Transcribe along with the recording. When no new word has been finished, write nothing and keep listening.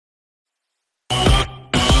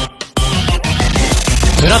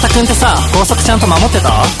浦田くんってさ、校則ちゃんと守って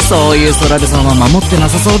た？そういうソラルさんは守ってな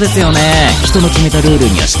さそうですよね。人の決めたルール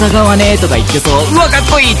には従わねえとか言ってそう。うわ、かっ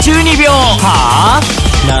こいい。中二病。は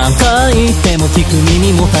ぁ？何回言っても聞く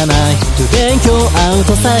耳持たない不勉強アウ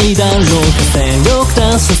トサイダー廊下戦力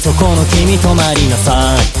出してそこの君止まりな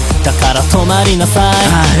さい。だから止まりなさい。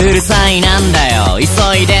ああ、うるさいなんだよ。急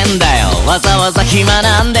いでんだよ。わざわざ暇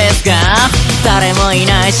なんですか？誰もい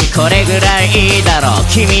ないしこれぐらいいいだろう。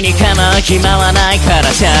君に構う暇はないか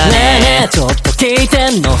らじゃねえねえちょっと聞いて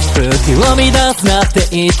んの？ルーティンを乱すなって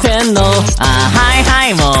言ってんの？ああ、は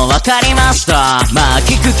いはい、もうわかりました。まあ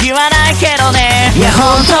聞く気はないけどね。いや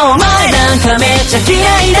ほんとお前なんかめっちゃ嫌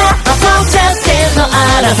いだ。怒っちゃってんの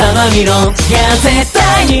あらざまみろ。いや絶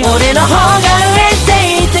対に俺の方が上って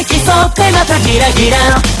言って競ってまたギラギラ。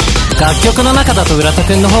楽曲の中だと浦田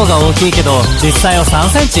くんの方が大きいけど、実際は3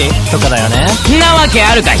センチとかだよね。なわけ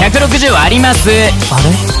あるか。160はあります。あれ？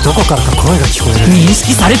どこからか声が聞こえる。認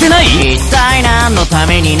識されてない？一体何のた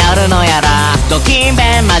めになるのやら。ドキン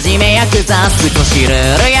弁真面目ヤクザ少しル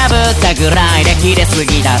ール破ったぐらいで切れす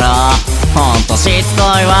ぎだろ。ほんとしつこ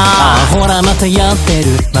いわ。あほらまたやって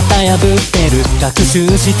るまた破ってる。学習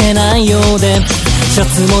してないようでシャ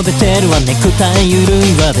ツも出てるわ。ネクタイゆる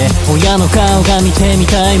いわで親の顔が見てみ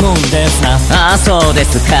たいもんですな。ああ、そうで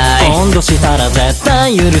すかい。今度したら絶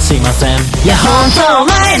対許しません。いやほんとお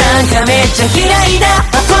前なんかめっちゃ嫌いだ。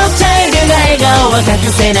怒っちゃいるが笑顔は隠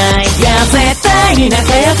せない。いや絶対に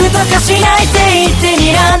仲良くとかしないって言って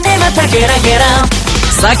睨んでまたゲラゲラ。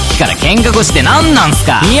さっきから喧嘩腰で何なんす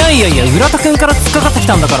か？いやいやいや、浦田くんから突っかかってき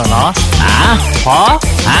たんだからな。ああはあ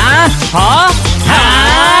はあはあ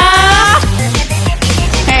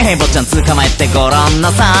へいへい、坊ちゃん捕まえてごらんな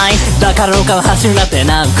さい。だから廊下を走るなって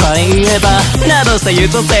何回言えば。などした優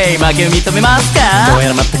等生負けを認めますか？どうや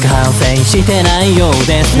ら全く反省してないよう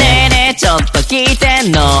ですね。ねえねえちょっと聞いて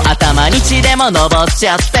んの？頭に血でも登っち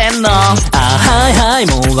ゃってんの？あはいはい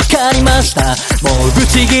もうわかりました。もうブ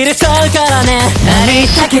チギレちゃうからね。ありっ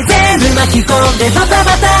たけ全部巻き込んでバタ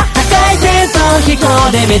バタ高いテント飛行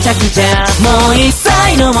でめちゃくちゃ。もう一切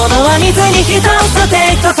のものは水に一つ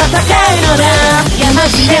敵と戦うのだ。いやマ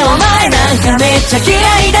ジでお前なんかめっちゃ嫌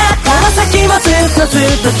いだ。この先もずっ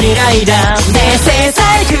と嫌いだ。で制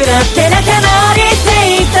裁食らって仲直りって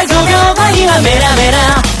言った5秒後にはメラメ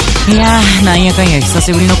ラ。いやー、なんやかんや久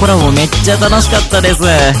しぶりのコラボめっちゃ楽しかったです。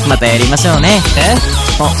またやりましょうね。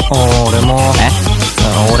俺も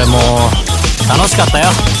楽しかったよ。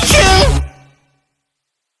キュン。